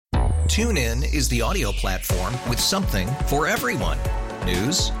TuneIn is the audio platform with something for everyone.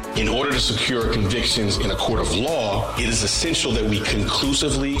 News. In order to secure convictions in a court of law, it is essential that we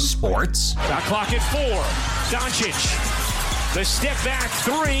conclusively. Sports. Got clock at 4. Doncic. The step back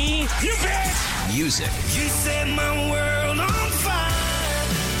 3. You bet. Music. You set my world on fire.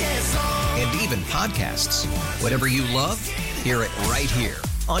 Yes, and even podcasts. Whatever you love, hear it right here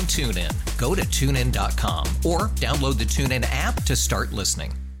on TuneIn. Go to TuneIn.com or download the TuneIn app to start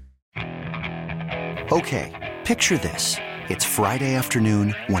listening. Okay, picture this. It's Friday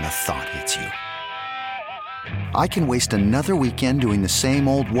afternoon when a thought hits you. I can waste another weekend doing the same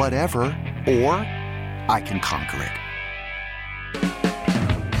old whatever, or I can conquer it.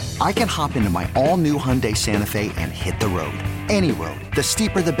 I can hop into my all-new Hyundai Santa Fe and hit the road. Any road. The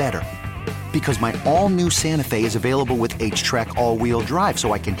steeper, the better. Because my all-new Santa Fe is available with H-Track all-wheel drive,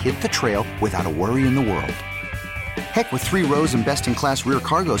 so I can hit the trail without a worry in the world. Heck, with 3 rows and best-in-class rear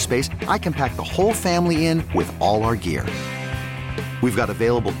cargo space, I can pack the whole family in with all our gear. We've got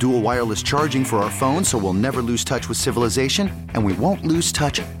available dual wireless charging for our phones, so we'll never lose touch with civilization, and we won't lose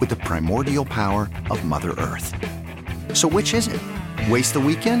touch with the primordial power of Mother Earth. So which is it? Waste the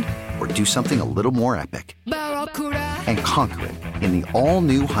weekend or do something a little more epic? And conquer it in the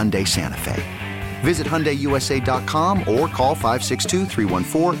all-new Hyundai Santa Fe. Visit HyundaiUSA.com or call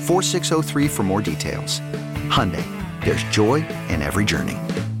 562-314-4603 for more details. Hyundai, there's joy in every journey.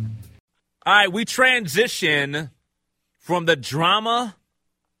 All right, we transition from the drama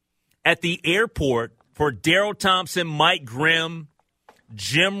at the airport for Daryl Thompson, Mike Grimm,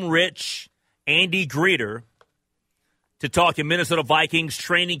 Jim Rich, Andy Greeter to talking Minnesota Vikings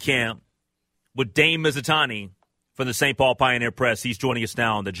training camp with Dane Mizutani from the St. Paul Pioneer Press. He's joining us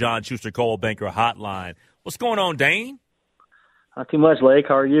now on the John Schuster Coldwell Banker Hotline. What's going on, Dane? Not too much, Lake.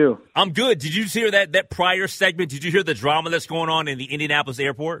 How are you? I'm good. Did you hear that prior segment? Did you hear the drama that's going on in the Indianapolis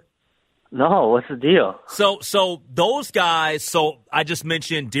airport? No, what's the deal? So those guys. So I just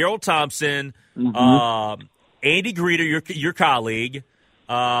mentioned Daryl Thompson, Andy Greeter, your colleague,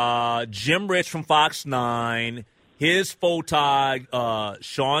 Jim Rich from Fox 9, his photog,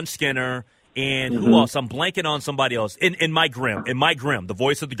 Sean Skinner, and who else? I'm blanking on somebody else. And Mike Grimm, the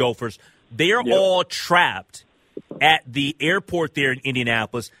voice of the Gophers. They are all trapped at the airport there in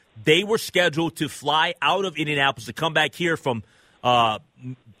Indianapolis. They were scheduled to fly out of Indianapolis to come back here from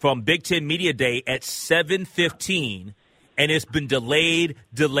Big Ten Media Day at 7:15, and it's been delayed.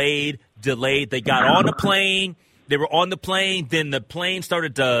 They got on the plane. They were on the plane. Then the plane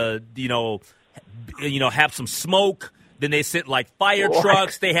started to, have some smoke. Then they sent like fire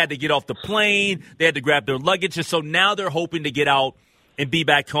trucks. They had to get off the plane. They had to grab their luggage. And so now they're hoping to get out and be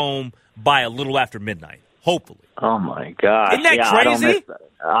back home by a little after midnight, hopefully. Oh, my gosh. Isn't that crazy?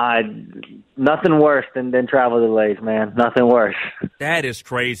 Nothing worse than travel delays, man. Nothing worse. That is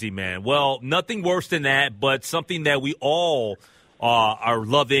crazy, man. Well, nothing worse than that, but something that we all are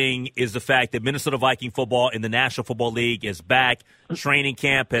loving is the fact that Minnesota Viking football in the National Football League is back. Training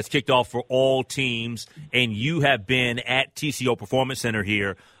camp has kicked off for all teams, and you have been at TCO Performance Center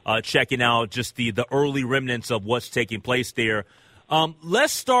here checking out just the early remnants of what's taking place there.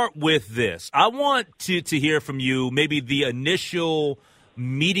 Let's start with this. I want to hear from you maybe the initial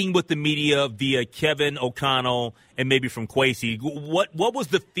meeting with the media via Kevin O'Connell and maybe from Kwesi. What was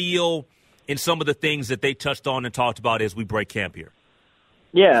the feel in some of the things that they touched on and talked about as we break camp here?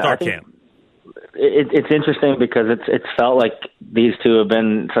 Yeah, Start camp. It's interesting because it's felt like these two have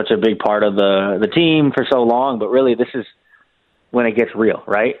been such a big part of the team for so long, but really this is when it gets real,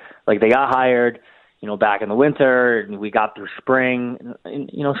 right? Like they got hired, back in the winter, and we got through spring.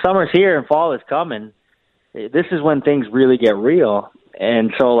 And, summer's here and fall is coming. This is when things really get real.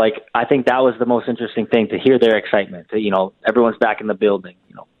 And so, I think that was the most interesting thing, to hear their excitement. Everyone's back in the building.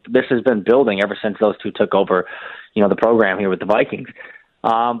 This has been building ever since those two took over, the program here with the Vikings.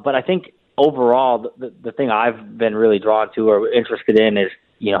 But I think overall, the thing I've been really drawn to or interested in is,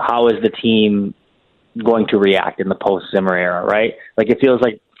 how is the team going to react in the post-Zimmer era, right? It feels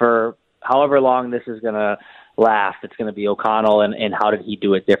like for however long this is going to last, it's going to be O'Connell and how did he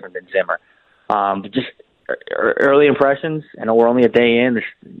do it different than Zimmer. But just early impressions, I know we're only a day in.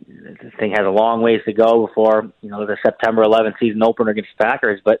 This thing has a long ways to go before, the September 11th season opener against the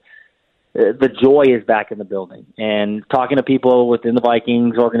Packers, but the joy is back in the building. And talking to people within the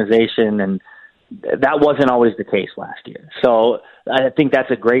Vikings organization, and that wasn't always the case last year. So I think that's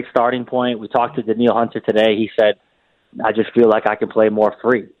a great starting point. We talked to Danielle Hunter today. He said, I just feel like I can play more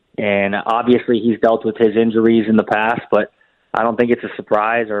free. And obviously he's dealt with his injuries in the past, but I don't think it's a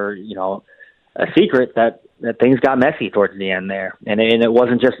surprise or, a secret that things got messy towards the end there. And it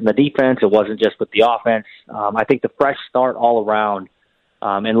wasn't just in the defense. It wasn't just with the offense. I think the fresh start all around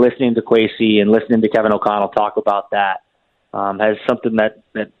And listening to Kwesi and listening to Kevin O'Connell talk about that has something that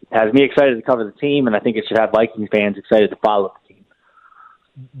has me excited to cover the team, and I think it should have Vikings fans excited to follow the team.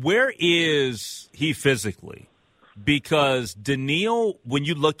 Where is he physically? Because Daniil, when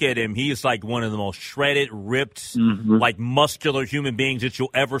you look at him, he is like one of the most shredded, ripped, like muscular human beings that you'll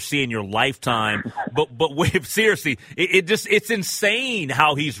ever see in your lifetime. but seriously, it's insane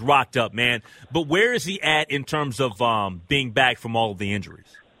how he's rocked up, man. But where is he at in terms of being back from all of the injuries?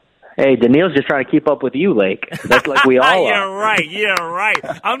 Hey, Daniil's just trying to keep up with you, Lake. That's like we all are. Yeah, right.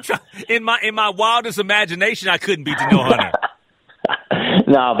 I'm trying. In my wildest imagination, I couldn't beat Daniil Hunter.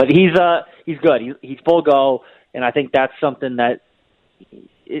 No, but he's good. He's full go. And I think that's something that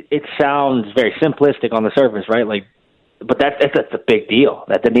it sounds very simplistic on the surface, right? Like, but that's a big deal.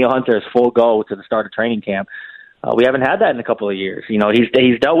 That Daniil Hunter is full go to the start of training camp. We haven't had that in a couple of years. You know,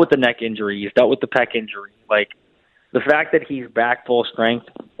 he's dealt with the neck injury, he's dealt with the pec injury. Like, the fact that he's back full strength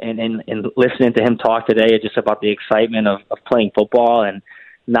and listening to him talk today just about the excitement of playing football and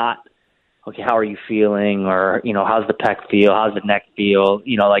not, okay, how are you feeling? Or, you know, how's the pec feel? How's the neck feel?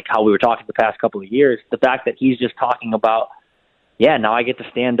 You know, like how we were talking the past couple of years. The fact that he's just talking about, yeah, now I get to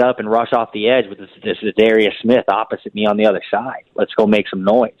stand up and rush off the edge with this Darius Smith opposite me on the other side. Let's go make some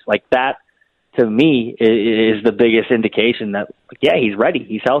noise. Like that, to me, is the biggest indication that, yeah, he's ready.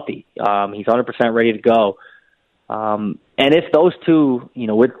 He's healthy. He's 100% ready to go. And if those two, you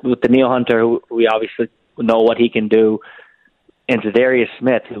know, with Daniil Hunter, who we obviously know what he can do, and Darius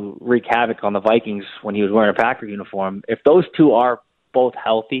Smith, who wreaked havoc on the Vikings when he was wearing a Packer uniform, if those two are both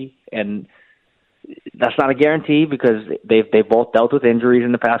healthy, and that's not a guarantee because they've both dealt with injuries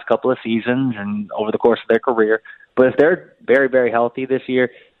in the past couple of seasons and over the course of their career, but if they're very, very healthy this year,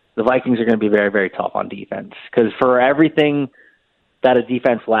 the Vikings are going to be very, very tough on defense because for everything that a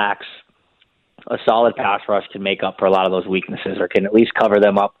defense lacks, a solid pass rush can make up for a lot of those weaknesses or can at least cover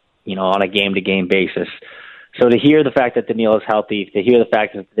them up, you know, on a game-to-game basis. So to hear the fact that Daniil is healthy, to hear the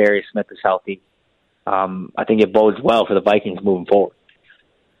fact that Darius Smith is healthy, I think it bodes well for the Vikings moving forward.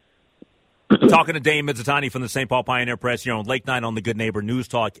 Talking to Dane Mizutani from the St. Paul Pioneer Press here on Lake Night on the Good Neighbor News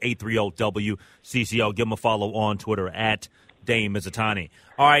Talk, 830-WCCO. Give him a follow on Twitter at Dane Mizutani.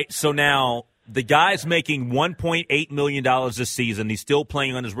 All right, so now the guy's making $1.8 million this season. He's still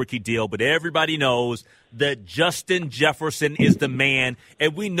playing on his rookie deal, but everybody knows that Justin Jefferson is the man,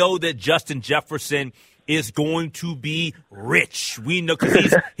 and we know that Justin Jefferson is going to be rich. We know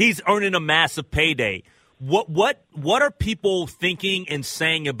because he's earning a massive payday. What are people thinking and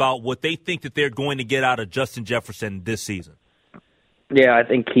saying about what they think that they're going to get out of Justin Jefferson this season? Yeah, I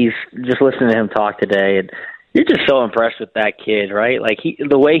think he's just listening to him talk today, and you're just so impressed with that kid, right? Like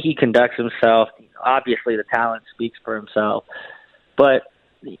the way he conducts himself. Obviously, the talent speaks for himself, but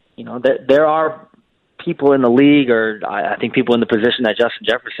you know there are people in the league, or I think people in the position that Justin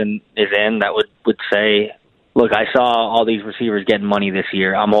Jefferson is in, that would say, look, I saw all these receivers getting money this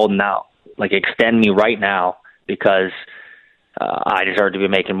year. I'm holding out. Like, extend me right now because I deserve to be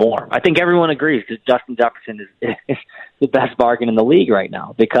making more. I think everyone agrees that Justin Jefferson is the best bargain in the league right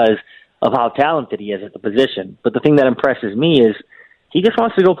now because of how talented he is at the position. But the thing that impresses me is he just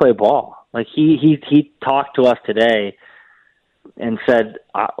wants to go play ball. Like, he talked to us today and said,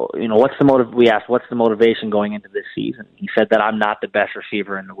 you know, we asked, what's the motivation going into this season? He said that I'm not the best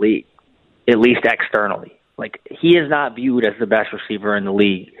receiver in the league, at least externally. Like, he is not viewed as the best receiver in the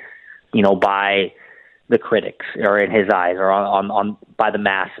league, you know, by the critics or in his eyes or on by the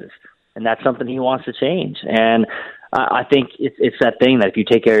masses. And that's something he wants to change. And I think it's that thing that if you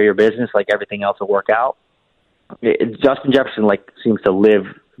take care of your business, like everything else will work out. Justin Jefferson, like, seems to live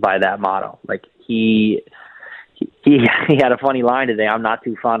by that motto. Like, he had a funny line today. I'm not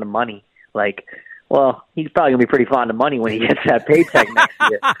too fond of money. Like, well, he's probably gonna be pretty fond of money when he gets that paycheck next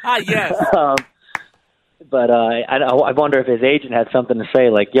year. Yes. But I wonder if his agent had something to say,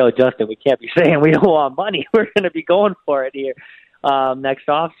 like, yo, Justin, we can't be saying we don't want money. We're going to be going for it here next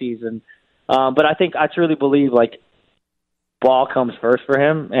offseason. But I truly believe, like, ball comes first for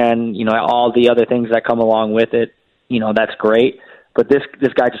him, and, you know, all the other things that come along with it, you know, that's great. But this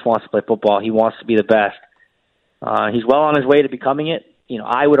guy just wants to play football. He wants to be the best. He's well on his way to becoming it. You know,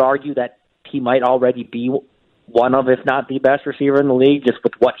 I would argue that he might already be one of, if not the best receiver in the league, just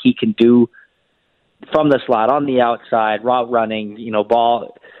with what he can do from the slot, on the outside, route running, you know,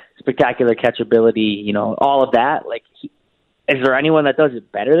 ball, spectacular catchability, you know, all of that. Like, is there anyone that does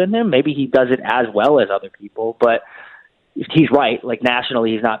it better than him? Maybe he does it as well as other people, but he's right. Like,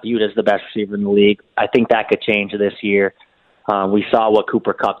 nationally, he's not viewed as the best receiver in the league. I think that could change this year. We saw what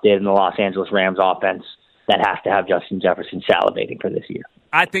Cooper Kupp did in the Los Angeles Rams offense. that has to have Justin Jefferson salivating for this year.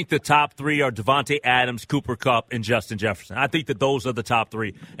 I think the top three are Devontae Adams, Cooper Kupp, and Justin Jefferson. I think that those are the top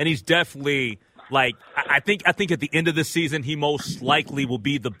three. And he's definitely, like, I think at the end of the season, he most likely will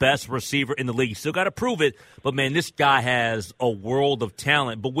be the best receiver in the league. Still got to prove it, but, man, this guy has a world of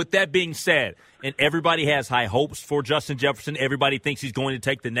talent. But with that being said, and everybody has high hopes for Justin Jefferson, everybody thinks he's going to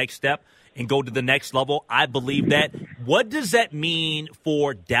take the next step and go to the next level. I believe that. What does that mean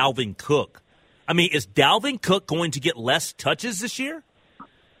for Dalvin Cook? I mean, is Dalvin Cook going to get less touches this year?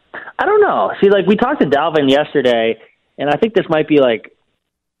 I don't know. See, like, we talked to Dalvin yesterday, and I think this might be, like,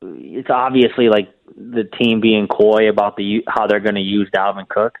 it's obviously, like, the team being coy about how they're going to use Dalvin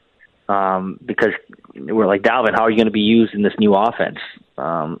Cook, because we're like, Dalvin, how are you going to be used in this new offense?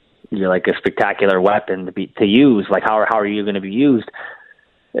 You're like a spectacular weapon to use. Like, how are you going to be used?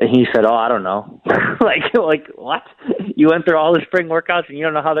 And he said, I don't know. like what? You went through all the spring workouts and you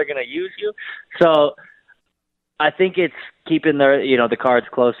don't know how they're going to use you? So I think it's keeping the cards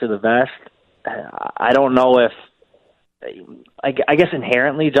close to the vest. I don't know if I guess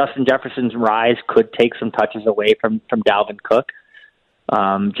inherently Justin Jefferson's rise could take some touches away from Dalvin Cook,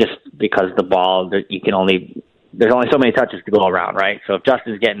 just because the ball, there's only so many touches to go around, right? So if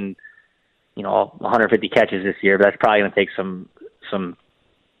Justin's getting 150 catches this year, that's probably going to take some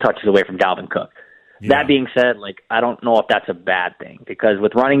touches away from Dalvin Cook. Yeah. That being said, like, I don't know if that's a bad thing, because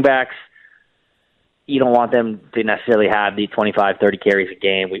with running backs, you don't want them to necessarily have the 25, 30 carries a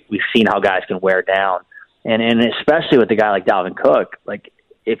game. We've seen how guys can wear down. And especially with a guy like Dalvin Cook, like,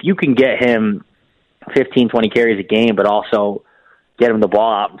 if you can get him 15, 20 carries a game, but also get him the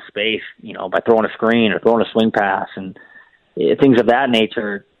ball out in space, by throwing a screen or throwing a swing pass and things of that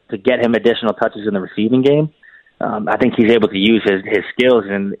nature to get him additional touches in the receiving game, I think he's able to use his skills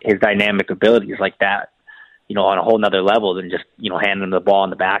and his dynamic abilities like that, on a whole nother level than just, handing him the ball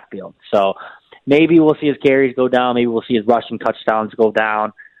in the backfield. So maybe we'll see his carries go down. Maybe we'll see his rushing touchdowns go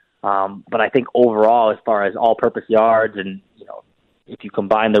down. But I think overall, as far as all-purpose yards and, if you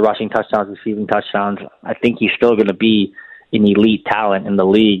combine the rushing touchdowns, receiving touchdowns, I think he's still going to be an elite talent in the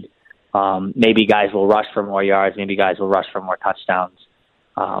league. Maybe guys will rush for more yards. Maybe guys will rush for more touchdowns.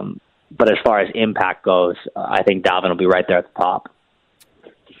 But as far as impact goes, I think Dalvin will be right there at the top.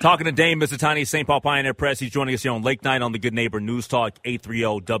 Talking to Dane Mizutani, St. Paul Pioneer Press. He's joining us here on Lake Night on the Good Neighbor News Talk,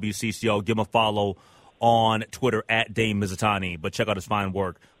 830-WCCO. Give him a follow on Twitter at Dane Mizutani, but check out his fine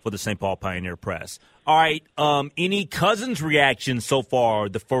work for the St. Paul Pioneer Press. All right, any Cousins reaction so far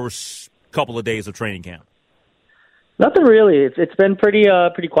the first couple of days of training camp? Nothing really. It's been pretty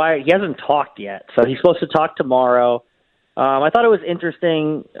quiet. He hasn't talked yet, so he's supposed to talk tomorrow. I thought it was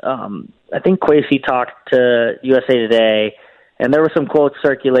interesting. I think Kwesi talked to USA Today, and there were some quotes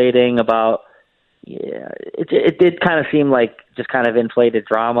circulating about, it did kind of seem like just kind of inflated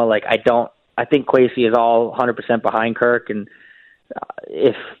drama. Like, I think Kwesi is all 100% behind Kirk, and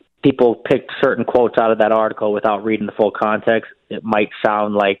if people picked certain quotes out of that article without reading the full context, it might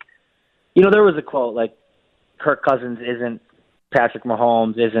sound like, there was a quote like, Kirk Cousins isn't Patrick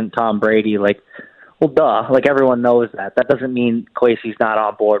Mahomes, isn't Tom Brady. Like, well, duh. Like, everyone knows that. That doesn't mean Kwesi's not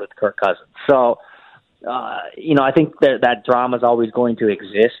on board with Kirk Cousins. So, I think that drama is always going to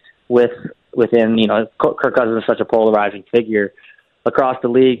exist within, Kirk Cousins is such a polarizing figure across the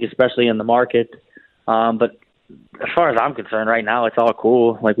league, especially in the market. But as far as I'm concerned right now, it's all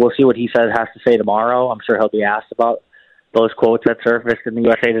cool. Like, we'll see what he has to say tomorrow. I'm sure he'll be asked about those quotes that surfaced in the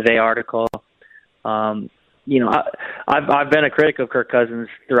USA Today article. I've been a critic of Kirk Cousins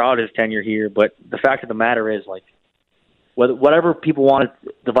throughout his tenure here, but the fact of the matter is, like, whatever people wanted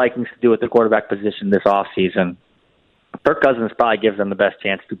the Vikings to do at the quarterback position this offseason, Kirk Cousins probably gives them the best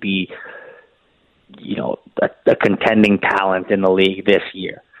chance to be, a contending talent in the league this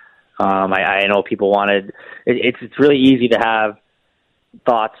year. I know people wanted it's really easy to have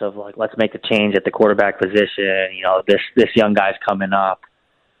thoughts of, like, let's make a change at the quarterback position. This young guy's coming up.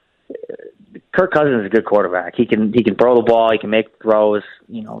 Kirk Cousins is a good quarterback. He can throw the ball. He can make throws.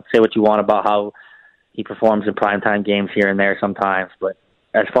 Say what you want about how he performs in primetime games here and there sometimes. But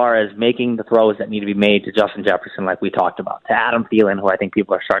as far as making the throws that need to be made to Justin Jefferson, like we talked about, to Adam Thielen, who I think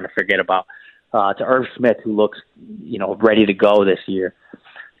people are starting to forget about, to Irv Smith, who looks, ready to go this year.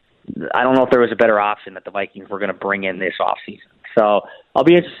 I don't know if there was a better option that the Vikings were going to bring in this offseason. So I'll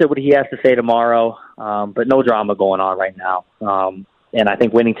be interested what he has to say tomorrow, but no drama going on right now. And I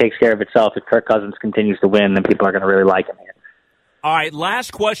think winning takes care of itself. If Kirk Cousins continues to win, then people are going to really like him here. All right,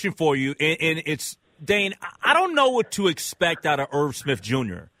 last question for you, and it's, Dane, I don't know what to expect out of Irv Smith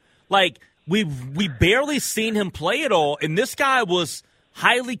Jr. Like, we barely seen him play at all, and this guy was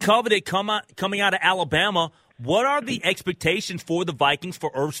highly coveted coming out of Alabama. What are the expectations for the Vikings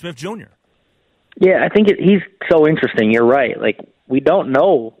for Irv Smith Jr.? Yeah, I think he's so interesting. You're right. Like, we don't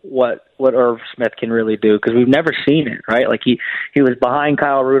know what Irv Smith can really do because we've never seen it, right? Like, he was behind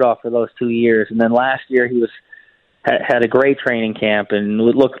Kyle Rudolph for those 2 years, and then last year he had a great training camp and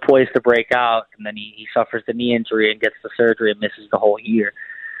looked poised to break out, and then he suffers the knee injury and gets the surgery and misses the whole year.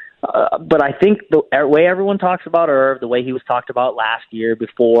 But I think the way everyone talks about Irv, the way he was talked about last year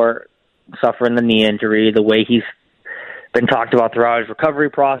before suffering the knee injury, the way he's been talked about throughout his recovery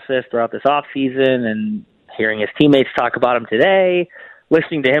process, throughout this offseason, and hearing his teammates talk about him today,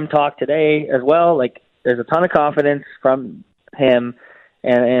 listening to him talk today as well, like, there's a ton of confidence from him,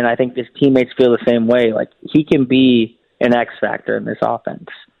 and I think his teammates feel the same way. Like, he can be an X factor in this offense.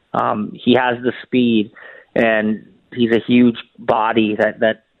 He has the speed, and he's a huge body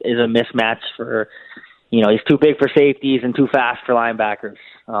that is a mismatch for, he's too big for safeties and too fast for linebackers.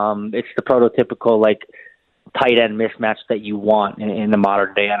 It's the prototypical, like, tight end mismatch that you want in the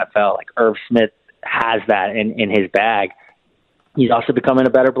modern day NFL. Like, Irv Smith has that in his bag. He's also becoming a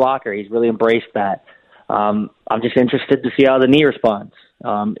better blocker. He's really embraced that. I'm just interested to see how the knee responds.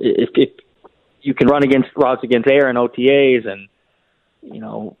 If you can run routes against air and OTAs and,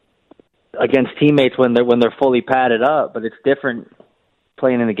 against teammates when they're fully padded up, but it's different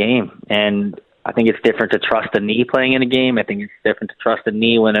playing in the game. And I think it's different to trust a knee playing in a game. I think it's different to trust a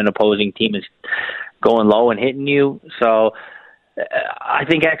knee when an opposing team is going low and hitting you. So I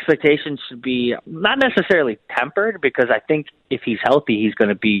think expectations should be not necessarily tempered, because I think if he's healthy, he's going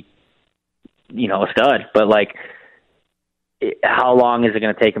to be, a stud. But, like, how long is it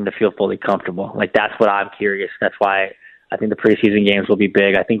going to take him to feel fully comfortable? Like, that's what I'm curious. That's why I think the preseason games will be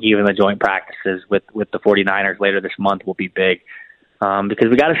big. I think even the joint practices with the 49ers later this month will be big. Because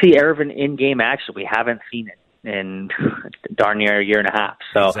we got to see Irv in game action. We haven't seen it in darn near a year and a half.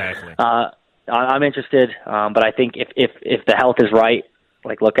 So exactly. I'm interested, but I think if the health is right,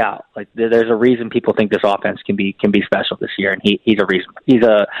 like, look out. Like, there's a reason people think this offense can be special this year, and he's a reason. He's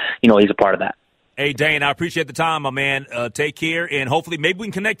a part of that. Hey, Dane, I appreciate the time, my man. Take care, and hopefully maybe we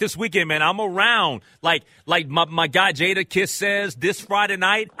can connect this weekend, man. I'm around. Like my guy Jada Kiss says, this Friday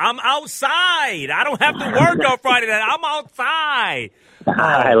night, I'm outside. I don't have to work on Friday night. I'm outside. All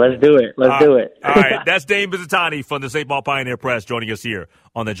right, let's do it. Let's do it. All right, that's Dane Bizittani from the St. Paul Pioneer Press joining us here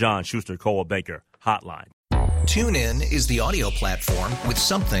on the John Schuster Coldwell Banker Hotline. TuneIn is the audio platform with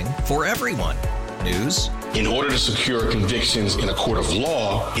something for everyone. News. In order to secure convictions in a court of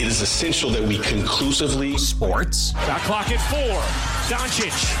law, it is essential that we conclusively. Sports. The clock at 4.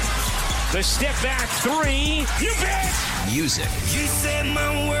 Doncic. The step back 3. You bet. Music. You set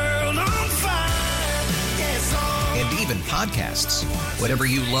my world on fire. Yes, and even podcasts. Whatever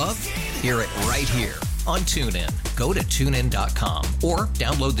you love, hear it right here on TuneIn. Go to TuneIn.com or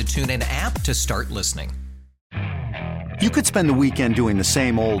download the TuneIn app to start listening. You could spend the weekend doing the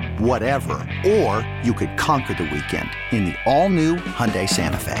same old whatever, or you could conquer the weekend in the all-new Hyundai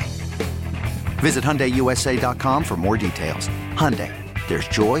Santa Fe. Visit HyundaiUSA.com for more details. Hyundai, there's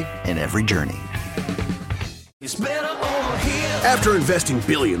joy in every journey. it's better over here. After investing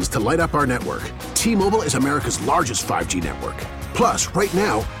billions to light up our network, T-Mobile is America's largest 5G network. Plus, right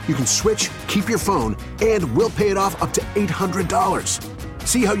now, you can switch, keep your phone, and we'll pay it off up to $800.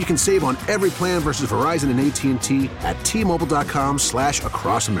 See how you can save on every plan versus Verizon and AT&T at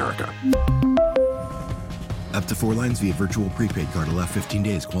T-Mobile.com/across America. Up to 4 lines via virtual prepaid card. Allow 15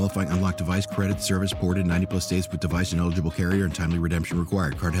 days. Qualifying unlocked device credit service ported 90+ states with device and eligible carrier and timely redemption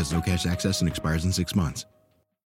required. Card has no cash access and expires in 6 months.